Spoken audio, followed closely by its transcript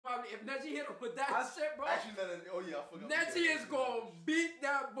telling you, if Neji hit him with that shit, bro. Actually, oh yeah, I forgot. Neji is gonna beat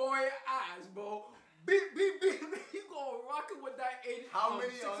that boy ass, bro. Beat. He gonna rock it with that 80. How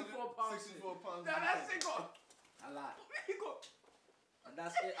many? 64 pounds. 64 pounds. Now that shit go. A lot. He go. And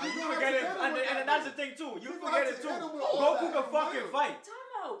that's it. You forget it. And that's the thing too. You forget it too. Goku can fucking fight.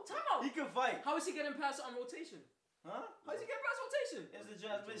 Time out. He can fight. How is he getting past on rotation? Huh? How is he getting past rotation? It's the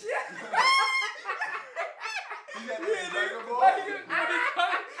transmission. He got Dragon Ball. I get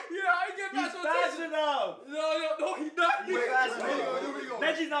past He's rotation. fast enough. No, he's not. He's faster than Here we him. go.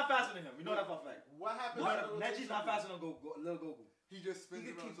 Neji's not faster than him. You know that for a fact. What happened? Neji's not faster than Lil Goku. He just spins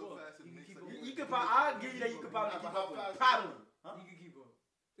He can around keep so up. fast. You could probably. I'll give you that. You could probably keep up with him. Probably. Huh? He can keep up.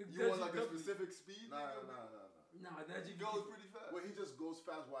 You want like a specific speed? Nah. Nah, Neji goes pretty fast. Well, he just goes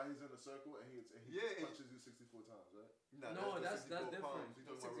fast while he's in a circle and he punches you 64 times, right? No, that's different. He's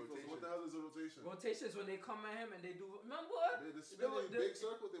talking about rotation. What the hell is a rotation? Rotation is when they come at him and they do. Remember? The spinning big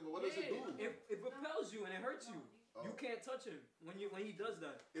circle thing, but what does it do? It repels you and it hurts you. Oh. You can't touch him when he does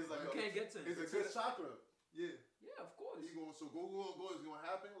that. It's like you can't get to him. It's a good chakra. Yeah. Yeah, of course. He's going, so Goku go is going to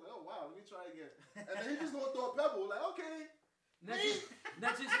happen. Like, oh wow, let me try again. And then he's just going to throw a pebble. Like, okay.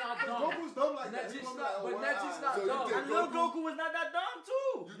 Neji's not dumb. Goku's dumb like that. Neji's not, but Neji's not So dumb. And Lil Goku was not that dumb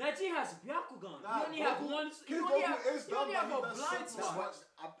too. Neji has Byakugan. Nah, you only have one. Kid Goku is dumb, you only have a but he blind does simple spot.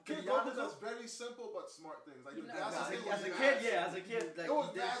 Kid Goku does very simple but smart things. Like As a kid, like it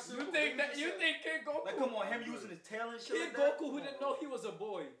was he that did- simple. You think Kid Goku? Like come on, him using his tail and shit. Kid like that? Goku, who didn't know he was a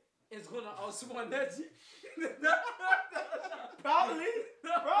boy, is gonna outsmart Neji. Probably.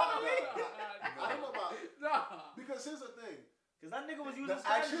 I don't know about Nah. because here's the thing. Cause that nigga was using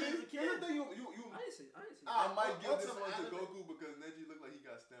Actually, strategy as a kid. Here's the thing. I didn't say. I might give on this some one to anime- Goku because Neji looked like he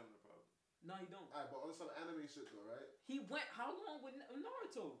got stamina problem. No, you don't. Alright, but on some anime shit though, right? He went how long with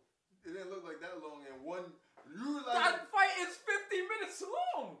Naruto? It didn't look like that long, and one you That like fight is 50 minutes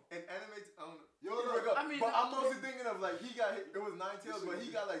long. an anime. Yo, I mean, but I'm mostly thinking of like he got hit. It was 9 tails, but he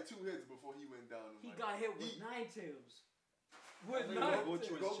got like 2 hits before he went down. He got hit with 9 tails. With Goku 9 go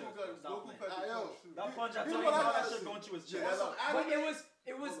through tails. his chest. Goku Stop got playing. yo, That punch I you told know you what about, I that shit see? going through his Yeah, chest. that's But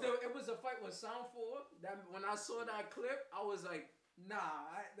it was a fight with Sound 4 that when I saw that clip, I was like, nah,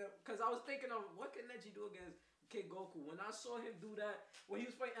 because I was thinking of what can Neji do against Kid Goku. When I saw him do that, when he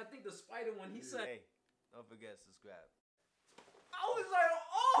was fighting, I think the spider one, he said, Hey, don't forget to subscribe. I was like,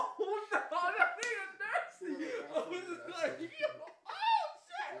 oh, no, that nigga nasty. I was just like, yo, oh,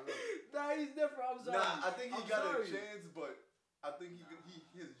 shit. Nah, he's different. I'm sorry. Nah, I think he I'm got sorry. a chance, but I think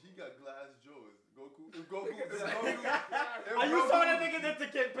he got glass jaws. Goku. If Goku, Are you saw that nigga that the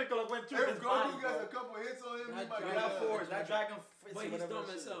Kid Piccolo went through his If Goku body, gets bro. a couple hits on him, he That might dragon- get That force, that dragon. But he's dumb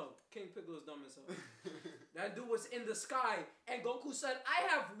as hell. King Piccolo's dumb as hell. That dude was in the sky, and Goku said, I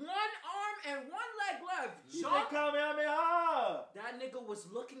have 1 arm and 1 leg left. Jump. Kamehameha! That nigga was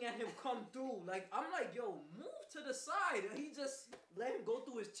looking at him come through. Like, I'm like, yo, move to the side. And he just let him go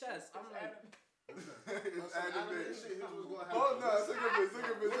through his chest. I'm like, It's Some anime. anime shit, here's what's gonna Oh happen. no,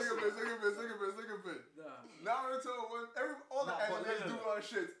 second bit. nah. Naruto, all the Nah, but animes listen. do our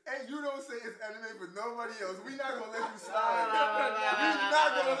shit. And you don't say it's anime for nobody else. We not gonna let you slide. We not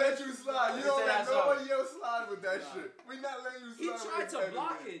gonna let you slide. You don't let nobody else slide with that shit. We not letting you He slide. tried with to anime.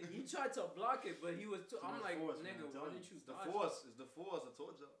 block it. He tried to block it, but he was too. I'm like, nigga, why didn't you It's the dodge force. It's the force. I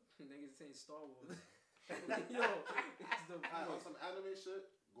told y'all. it? Niggas saying Star Wars. Yo, it's the Alright, on force. some anime shit,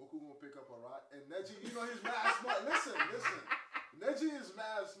 Goku gonna pick up a rock, and Neji, you know he's mad smart. Listen. Neji is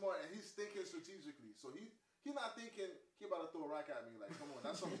mad smart, and he's thinking strategically. So he not thinking he about to throw a rock at me. Like, come on,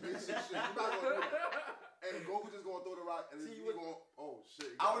 that's some basic shit. He not gonna do that. And Goku just gonna throw the rock, and he's going, oh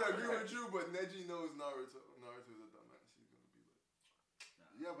shit. I would agree with you, but Neji knows Naruto. Naruto's a dumbass. He's gonna be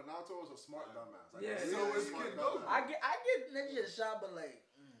like, Yeah, but Naruto is a smart dumbass. Like, Yeah, a so really is smart Kid Goku. dumbass. I get Neji a shot, but like,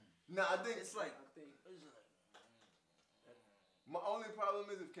 nah, I think it's like. I think. my only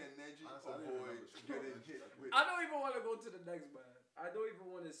problem is if can Neji Honestly, I didn't avoid remember shit getting about hit that. with. I don't even want to go to the next man. I don't even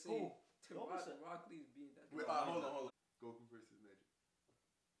want to see Who? Rock Lee's being that. Wait, hold on. Goku versus Neji.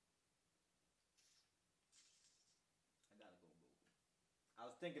 I gotta go Goku. I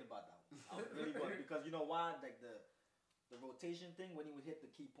was thinking about that one. I was really going because you know why? Like the rotation thing when he would hit the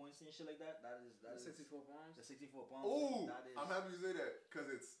key points and shit like that. That is 64 pounds. the 64 pounds. Ooh, That is. I'm happy you say that because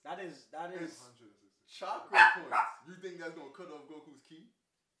it's That is. 160. chakra points. You think that's gonna cut off Goku's ki?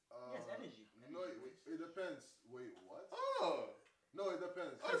 Yes, energy. No, it depends. Wait, what? Oh, No, it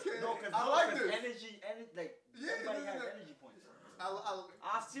depends. okay. No, because I like this. energy, like Yeah, everybody yeah, has yeah. energy points. I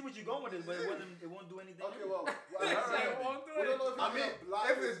I see what you're going with it, but it won't do anything. okay, well, Say it won't do we don't it. know if I he's mean, gonna block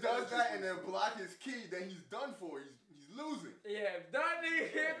if his it does energy that and points. then block his ki, then he's done for. He's losing. Yeah, if that nigga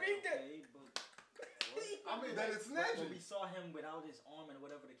hit me, Okay, but I mean, then it's When Neji. we saw him without his arm and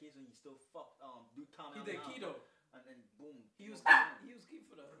whatever the case, and he still fucked do count He did keto. and then boom. He was key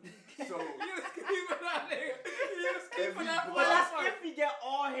for that. So He was key for that nigga. He was key for that. But that's if he get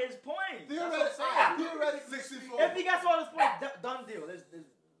all his points. Theoretically, 64. If he gets all his points, done deal. Is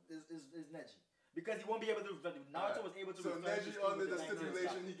Neji. Because he won't be able to. Naruto was able to. So reflect Neji his skills under with the 19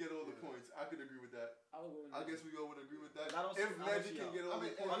 stipulation stuff. he get all the points. I could agree with that. I guess we all would agree with that. I don't If see- I don't Neji see can how. get all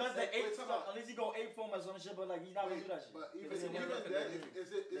the points. Unless the Wait, eight time stuff, out. unless he go 8 form or some shit, but like he's not gonna do that shit. But even Because he then,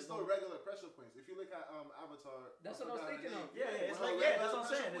 never- it's still regular pressure points. If you look at Avatar, That's what I was thinking of. Yeah, it's Well, like that's what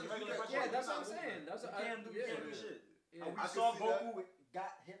I'm saying. It's regular pressure. Yeah, that's what I'm points. saying. That's what You can't do yeah. shit. Yeah. And we I saw can see that. Goku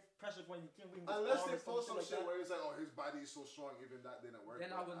got hit pressure point. You can't win. Unless they post some shit where it's like, oh, his body is so strong, even that didn't work.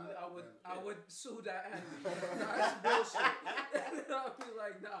 Then I would sue that anime. Yeah. That's bullshit. I'll be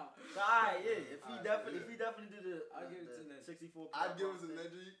like, nah. Alright, yeah. If he definitely did I'll give it to the Neji. 64. I'd give it to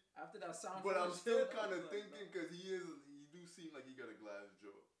Neji, After that sound. but I'm shit, still I kind was of like, thinking because he do seem like he got a glass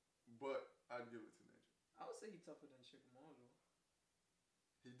jaw. But I'd give it to Neji. I would say he's tougher than Shikamaru though.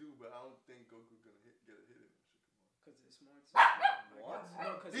 He do, but I don't think Goku gonna get a hit in him. Cause it's smart. What?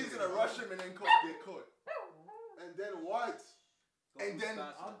 No, cause He's it's- gonna rush him and then get caught. And then what? And then-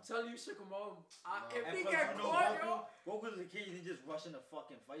 I'm telling you, Shikamaru. If And he plus, get you know, caught, yo. Goku's a kid, he just rushing the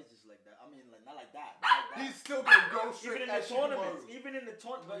fucking fights just like that. I mean, like not like that. He's still gonna go even straight in the at tournaments, Shikamaru. even in the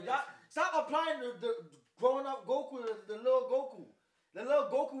tournament. Stop applying the growing up Goku, the little Goku. The little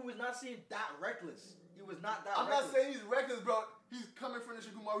Goku was not seeing that reckless. He was not that I'm reckless. not saying he's reckless, bro. He's coming from the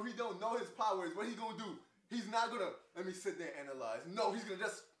Shikamaru. He don't know his powers. What he gonna do? He's not gonna let me sit there and analyze. No, he's gonna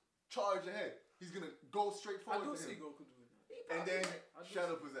just charge ahead. He's gonna go straight I forward do to see him. Goku doing that. And then I do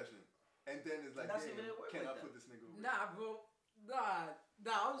shadow possession. And then it's like, That's damn, even work can I like that. put this nigga away? Nah, bro.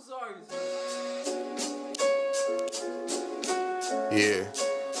 Nah, I'm sorry. Yeah.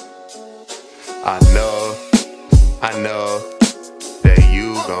 I know that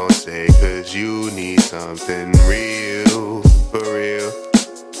you gon' say 'cause you need something real.